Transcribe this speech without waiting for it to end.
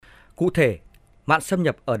Cụ thể, mặn xâm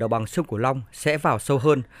nhập ở đồng bằng sông Cửu Long sẽ vào sâu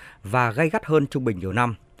hơn và gay gắt hơn trung bình nhiều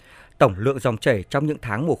năm. Tổng lượng dòng chảy trong những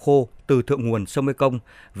tháng mùa khô từ thượng nguồn sông Mekong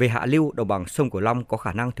về hạ lưu đồng bằng sông Cửu Long có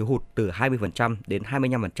khả năng thiếu hụt từ 20% đến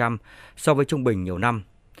 25% so với trung bình nhiều năm.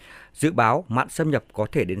 Dự báo mặn xâm nhập có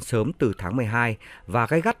thể đến sớm từ tháng 12 và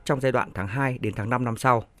gay gắt trong giai đoạn tháng 2 đến tháng 5 năm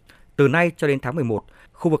sau. Từ nay cho đến tháng 11,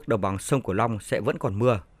 khu vực đồng bằng sông Cửu Long sẽ vẫn còn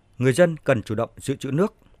mưa. Người dân cần chủ động dự trữ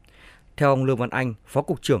nước. Theo ông Lương Văn Anh, Phó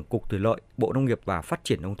Cục trưởng Cục Thủy lợi, Bộ Nông nghiệp và Phát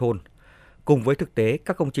triển Nông thôn, cùng với thực tế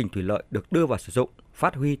các công trình thủy lợi được đưa vào sử dụng,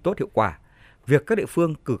 phát huy tốt hiệu quả, việc các địa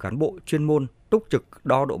phương cử cán bộ chuyên môn túc trực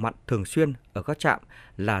đo độ mặn thường xuyên ở các trạm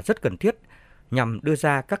là rất cần thiết nhằm đưa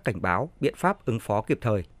ra các cảnh báo, biện pháp ứng phó kịp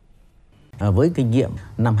thời. Với kinh nghiệm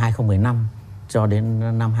năm 2015 cho đến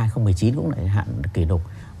năm 2019 cũng là hạn kỷ lục,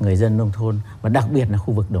 người dân nông thôn và đặc biệt là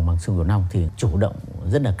khu vực đồng bằng sông Cửu Long thì chủ động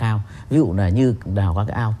rất là cao. Ví dụ là như đào các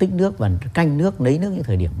cái ao tích nước và canh nước, lấy nước những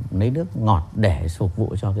thời điểm lấy nước ngọt để phục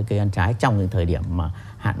vụ cho cái cây ăn trái trong những thời điểm mà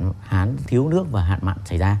hạn hán, thiếu nước và hạn mặn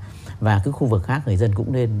xảy ra. Và cái khu vực khác người dân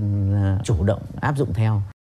cũng nên chủ động áp dụng theo.